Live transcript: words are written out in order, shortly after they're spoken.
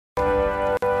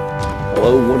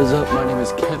Hello, what is up? My name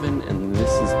is Kevin, and this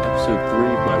is episode 3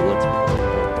 of my Let's Play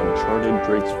of Uncharted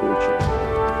Drake's Fortune.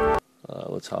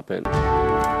 Let's hop in.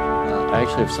 I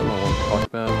actually have something I want to talk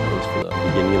about, at least for the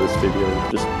beginning of this video,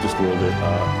 just a little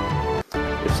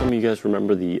bit. If some of you guys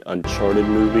remember the Uncharted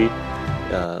movie,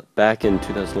 back in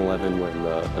 2011 when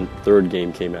the third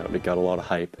game came out, it got a lot of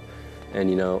hype. And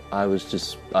you know, I've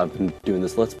been doing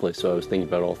this Let's Play, so I was thinking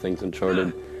about all things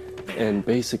Uncharted, and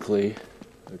basically,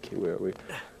 okay, where are we?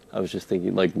 I was just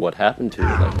thinking, like, what happened to it?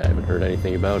 Like, I haven't heard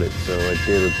anything about it. So I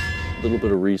did a little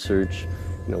bit of research,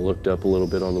 you know, looked up a little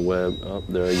bit on the web. Oh,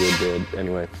 there you did.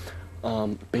 Anyway,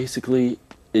 basically,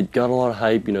 it got a lot of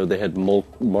hype. You know, they had Mark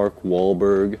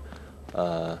Wahlberg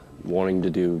wanting to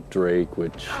do Drake,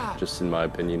 which, just in my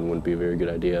opinion, wouldn't be a very good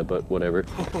idea, but whatever.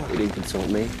 They didn't consult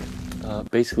me.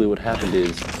 Basically, what happened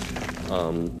is,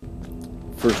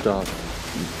 first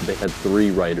off, they had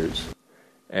 3 writers,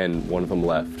 and one of them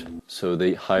left. So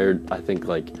they hired, I think,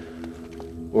 like,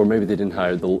 or maybe they didn't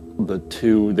hire the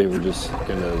 2. They were just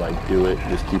gonna like do it,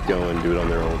 just keep going, do it on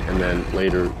their own. And then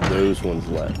later, those ones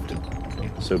left.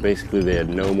 So basically, they had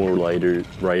no more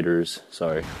writers.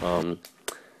 Sorry.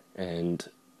 And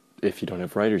if you don't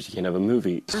have writers, you can't have a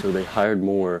movie. So they hired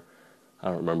more. I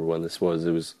don't remember when this was.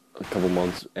 It was a couple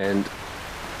months, and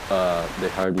they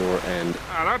hired more. And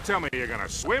don't tell me you're gonna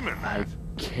swim in that.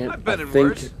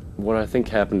 What I think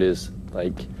happened is,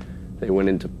 like, they went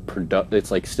into it's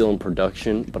like still in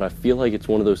production, but I feel like it's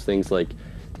one of those things, like,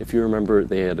 if you remember,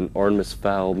 they had an Artemis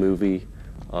Fowl movie,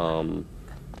 a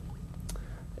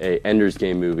Ender's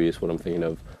Game movie is what I'm thinking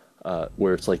of,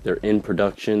 where it's like they're in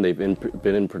production, they've been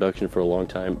in production for a long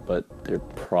time, but they're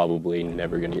probably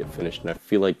never going to get finished, and I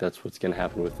feel like that's what's going to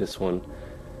happen with this one.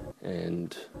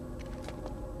 And,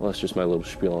 well, that's just my little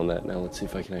spiel on that. Now let's see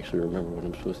if I can actually remember what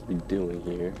I'm supposed to be doing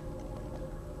here.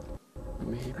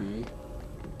 Maybe.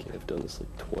 Okay, I've done this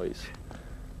like twice.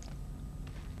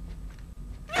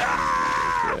 Okay,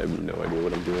 I have no idea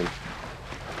what I'm doing.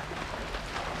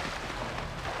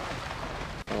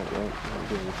 Oh, well, I'm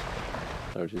doing this.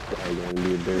 I was just dying, it would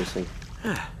be embarrassing.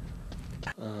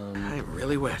 I'm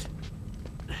really wet.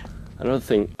 Another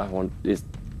thing I want is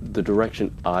the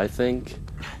direction I think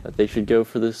that they should go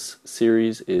for this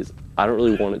series is, I don't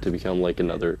really want it to become like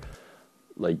another,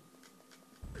 like,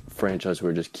 franchise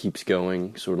where it just keeps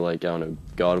going, sort of like, I don't know,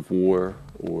 God of War,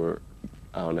 or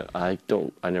I don't know,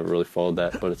 I never really followed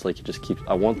that, but it's like it just keeps,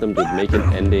 I want them to make an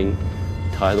ending,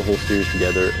 tie the whole series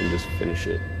together, and just finish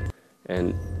it.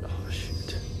 And, oh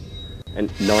shoot,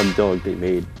 and Naughty Dog, they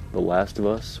made The Last of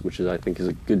Us, which is, I think, is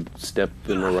a good step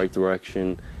in the right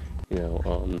direction. You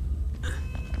know,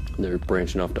 they're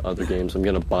branching off to other games. I'm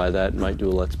gonna buy that, might do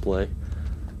a Let's Play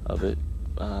of it.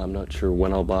 I'm not sure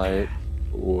when I'll buy it,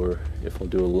 or if I'll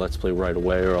do a Let's Play right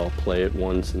away, or I'll play it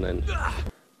once and then,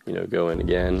 you know, go in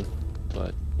again,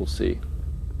 but we'll see.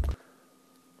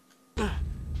 Now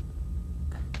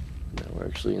we're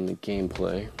actually in the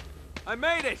gameplay. I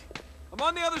made it! I'm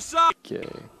on the other side! Okay.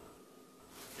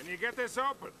 Can you get this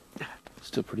open?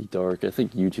 Still pretty dark. I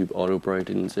think YouTube auto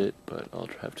brightens it, but I'll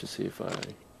have to see if I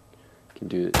can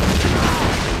do it.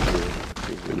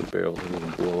 See the barrel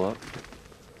doesn't blow up.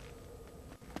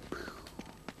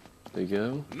 There you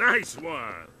go. Nice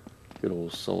one. Good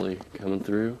old Sully coming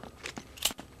through.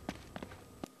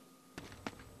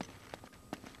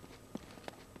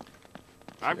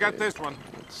 I've got this one.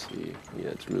 Let's see.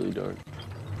 Yeah, it's really dark.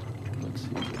 Let's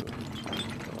see.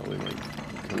 Oh, we might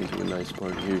come to a nice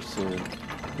part here soon.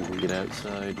 We can get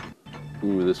outside.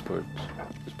 Ooh, this part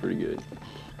is pretty good.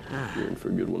 You're in for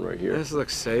a good one right here. This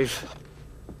looks safe.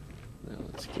 Now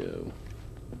let's go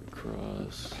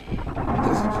across.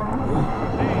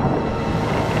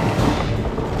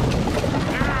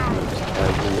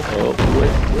 Oh,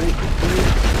 wait.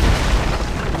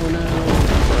 Oh, no.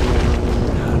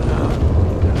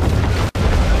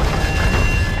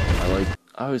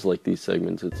 I always like these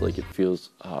segments. It's like it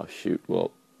feels, oh, shoot.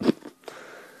 Well, I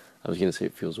was going to say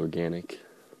it feels organic.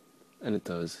 And it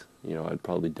does. You know, I'd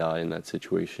probably die in that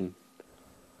situation.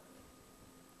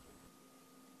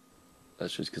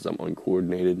 That's just because I'm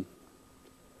uncoordinated.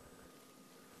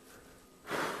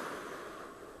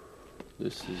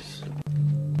 This is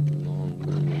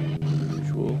longer than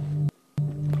usual.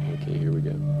 Okay, here we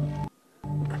go.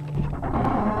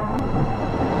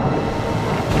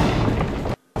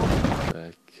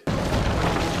 Back.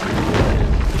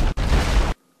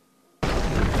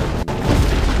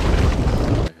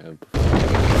 I have before.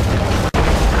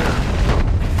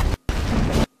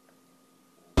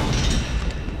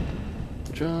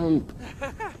 Jump!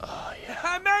 Oh yeah.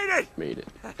 I made it! Made it.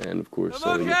 And of course,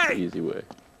 so it's the easy way.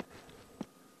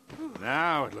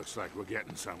 Now it looks like we're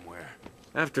getting somewhere.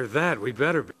 After that, we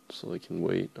better be. So I can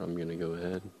wait. I'm gonna go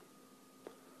ahead.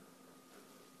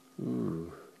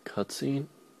 Ooh, cutscene?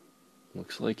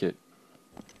 Looks like it.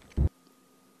 I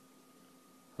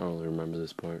don't really remember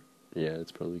this part. Yeah,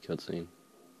 it's probably cutscene.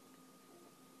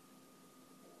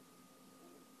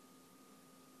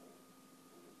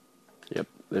 Yep,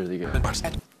 there they go.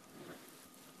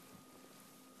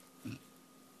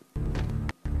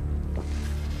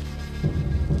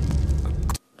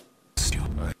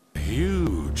 A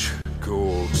huge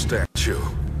gold statue.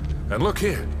 And look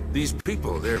here, these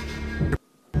people, they're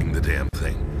the damn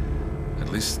thing. At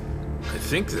least, I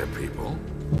think they're people.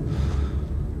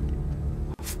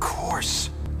 Of course.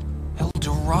 El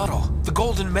Dorado, the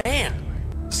Golden Man.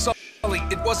 Sully,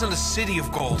 it wasn't a city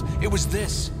of gold. It was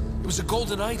this. It was a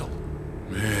golden idol.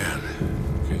 Man,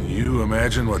 can you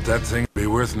imagine what that thing would be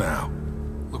worth now?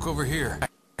 Look over here,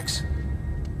 Max.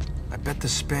 I bet the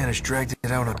Spanish dragged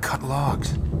it out on cut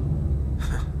logs.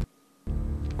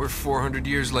 We're 400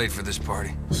 years late for this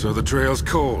party. So the trail's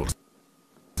cold.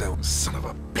 That son of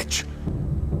a bitch.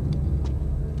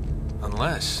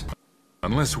 Unless...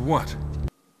 Unless what?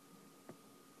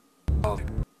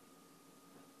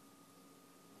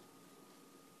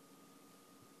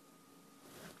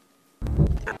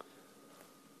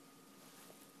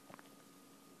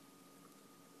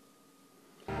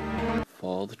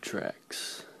 Follow the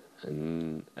tracks.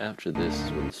 And after this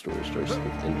is when the story starts to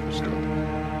get interesting.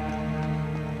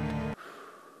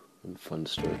 When fun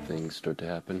things start to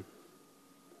happen.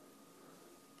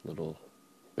 Little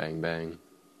bang bang,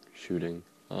 shooting.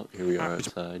 Oh, here we are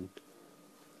outside.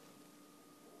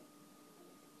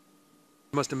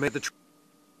 Must have made the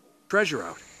treasure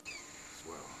out.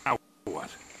 Well, now what?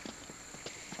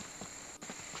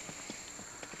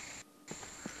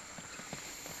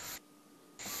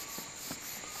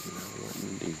 Now what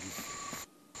indeed?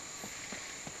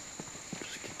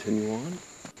 Just continue on.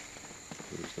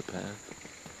 Here's the path.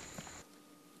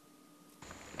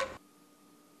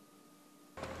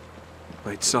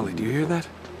 Wait, Sully, do you hear that?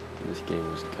 This game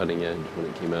was cutting edge when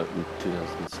it came out in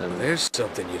 2007. There's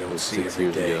something you don't see 6 every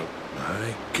years day. ago.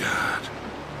 My God.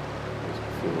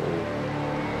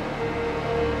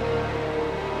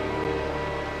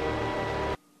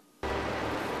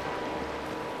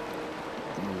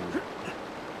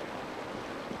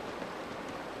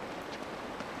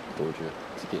 Told you,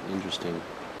 it's getting interesting.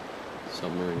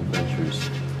 Submarine adventures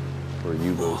or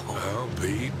U-boat. I'll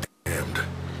be damned.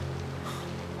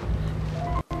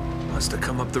 Must have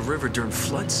come up the river during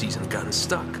flood season, gotten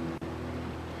stuck.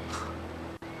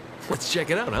 Let's check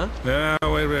it out, huh? Now,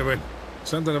 wait.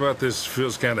 Something about this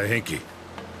feels kind of hinky.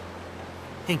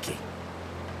 Hinky.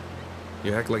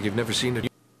 You act like you've never seen a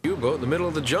U-boat in the middle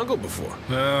of the jungle before.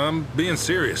 I'm being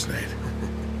serious, Nate.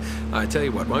 I tell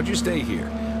you what, why don't you stay here?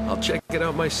 I'll check it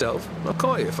out myself. I'll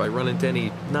call you if I run into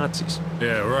any Nazis.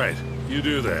 Yeah, right. You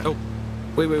do that. Oh,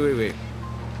 wait.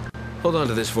 Hold on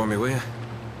to this for me, will you?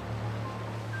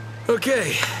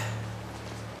 Okay.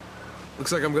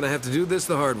 Looks like I'm gonna have to do this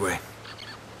the hard way.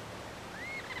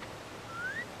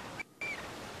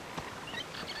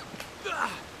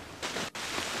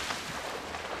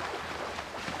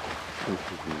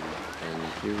 And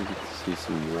here we get to see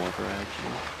some water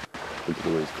action. Look at the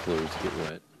way his clothes get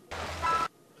wet.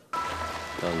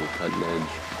 On the cutting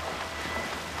edge.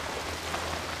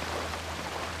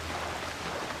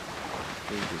 I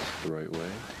think this is the right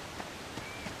way.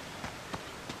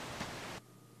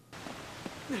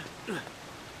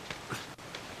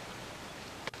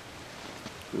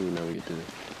 Ooh, now we get to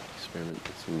experiment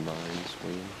with some vine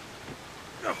swinging.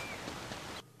 I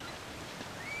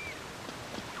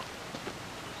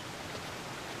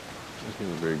was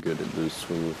never very good at those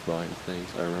swing with vine things.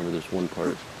 I remember there's one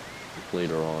part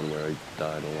later on where I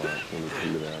died a lot. When we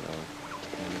come to that, I'll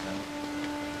point it out.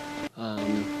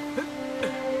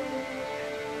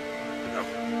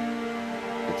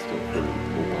 It's still for a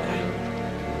while.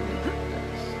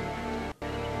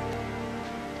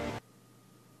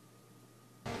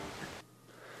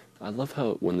 I love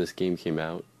how when this game came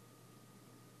out,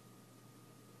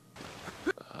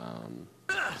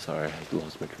 sorry, I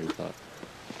lost my train of thought.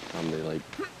 They like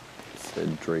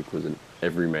said Drake was an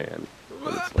everyman,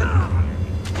 but it's like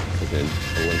an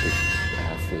Olympic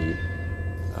athlete.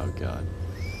 Oh God.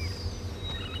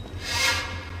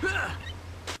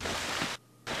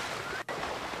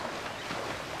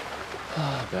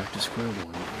 Back to square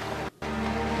one.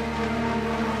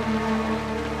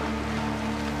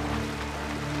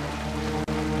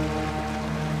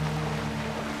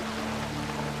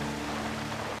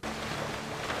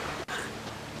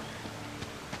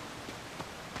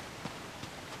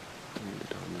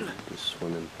 Just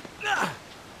swimming.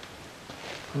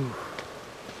 Whew.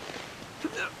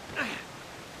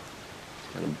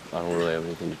 I don't really have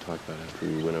anything to talk about after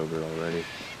we went over it already.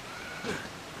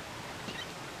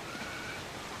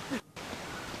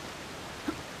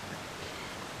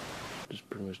 Just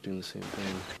pretty much doing the same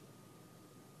thing.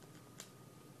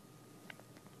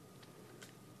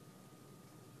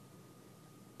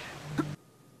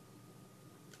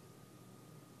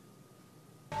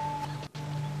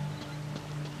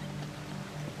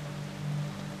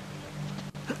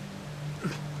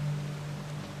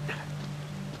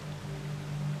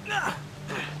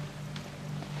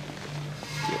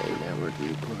 Okay, now we're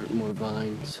going to put more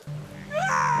vines.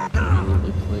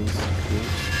 Conveniently placed.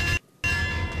 Oops.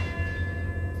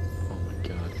 Oh my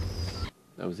god.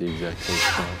 That was the exact same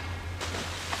spot.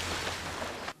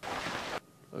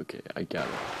 Okay, I gotta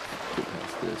get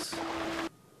past this.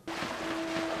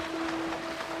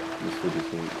 This video's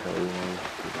gonna be kind of long,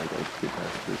 because I gotta get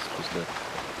past this just to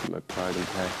keep my pride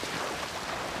intact.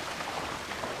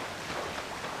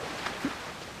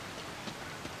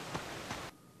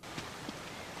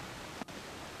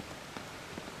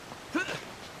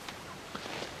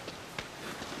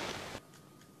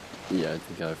 Yeah, I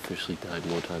think I officially died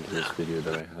more times in this video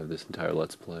than I have this entire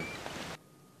Let's Play.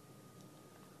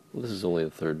 Well, this is only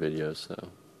the third video, so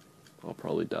I'll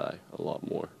probably die a lot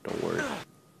more, don't worry.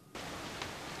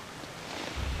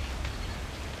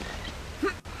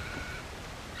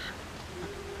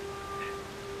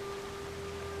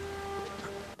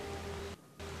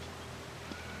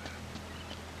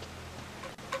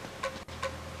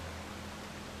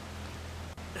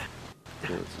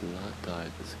 Okay, let's not die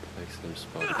at this exact same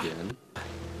spot again.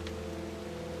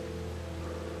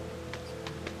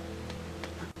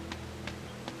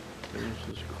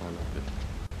 Just climb up it.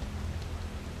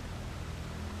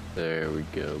 There we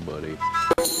go, buddy.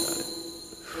 Got it.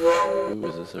 Ooh,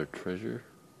 is this our treasure?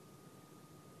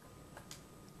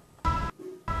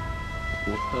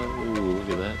 Whoa, look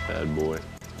at that bad boy.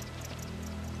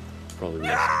 Probably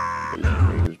missed these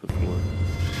fingers before.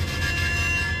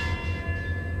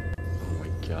 Oh my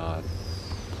god.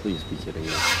 Please be kidding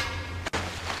me.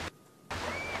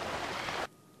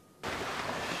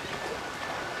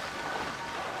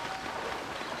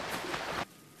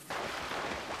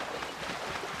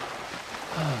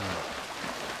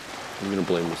 I'm gonna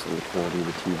blame this on the quality of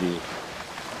the TV.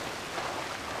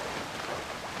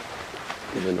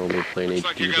 Because I normally play in Looks HD,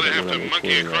 like you're gonna have to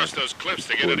monkey across those cliffs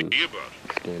to get an U-boat.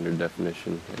 Standard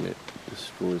definition, and it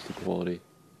destroys the quality.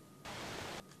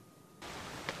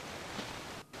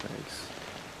 Thanks.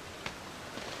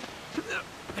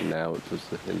 And now it puts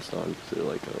the hints on because they're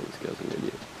like, oh, this guy's an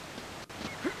idiot.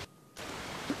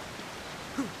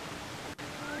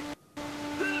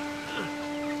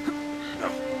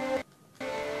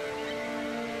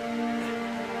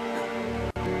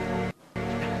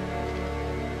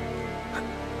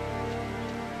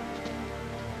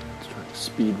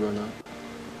 Speed run up.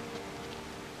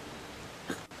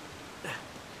 Okay,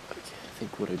 I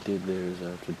think what I did there is I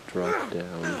have to drop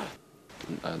down.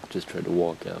 I just tried to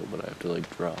walk out, but I have to like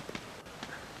drop.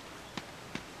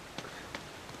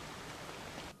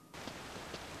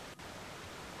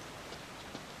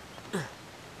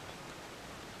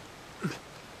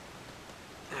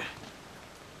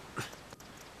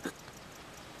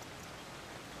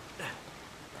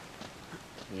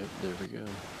 Yep, there we go.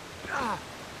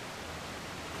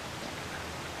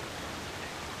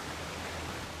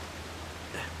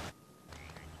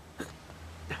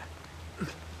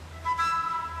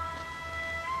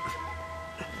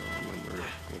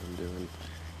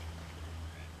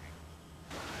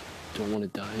 Don't want to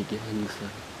die again, so.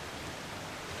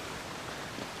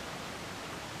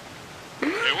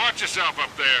 Hey, watch yourself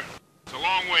up there. It's a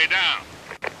long way down.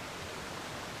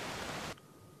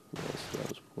 Yes, that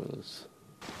was pointless.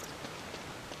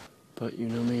 But you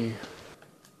know me.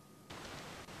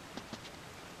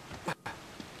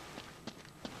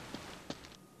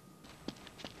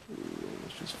 Ooh,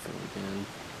 let's just fill again.